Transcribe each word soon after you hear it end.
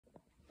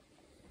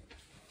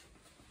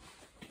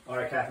All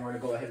right, Catherine, we're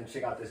gonna go ahead and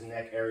check out this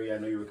neck area. I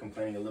know you were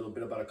complaining a little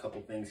bit about a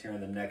couple things here in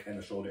the neck and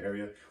the shoulder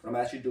area. What I'm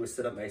gonna ask you to do is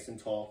sit up nice and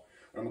tall.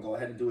 What I'm gonna go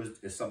ahead and do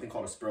is something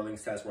called a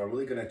Spurling's test, where I'm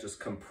really gonna just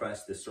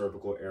compress the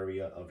cervical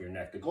area of your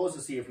neck. The goal is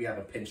to see if we have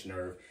a pinched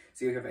nerve,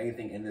 see if we have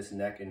anything in this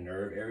neck and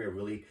nerve area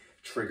really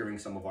triggering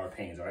some of our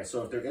pains, all right?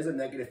 So if there is a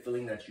negative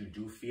feeling that you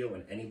do feel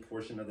in any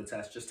portion of the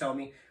test, just tell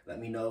me, let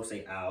me know,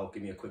 say ow,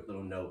 give me a quick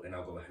little note, and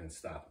I'll go ahead and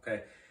stop,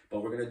 okay? But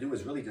what we're gonna do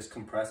is really just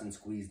compress and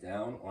squeeze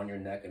down on your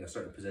neck in a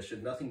certain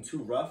position, nothing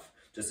too rough,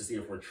 just to see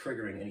if we're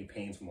triggering any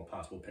pains from a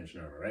possible pinched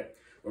nerve, all right?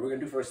 What we're gonna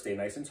do first, stay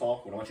nice and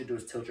tall. What I want you to do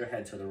is tilt your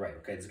head to the right,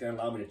 okay? This is gonna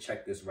allow me to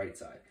check this right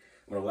side.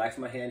 I'm gonna relax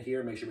my hand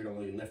here, make sure we don't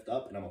really lift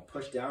up, and I'm gonna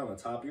push down on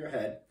the top of your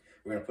head.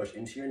 We're gonna push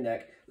into your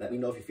neck. Let me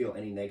know if you feel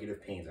any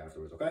negative pains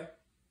afterwards, okay?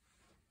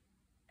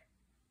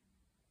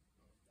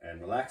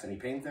 And relax. Any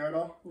pain there at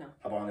all? No.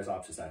 How about on this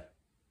opposite side?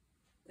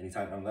 Any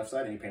time on the left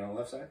side? Any pain on the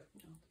left side?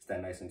 No.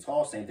 Stand nice and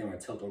tall. Same thing, we're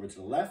gonna tilt over to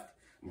the left.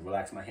 I'm gonna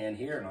relax my hand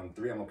here, and on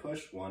 3, I'm gonna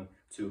push. 1,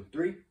 2,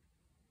 3.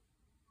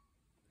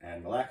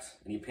 And relax.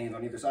 Any pains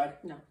on either side?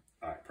 No.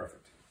 All right, perfect.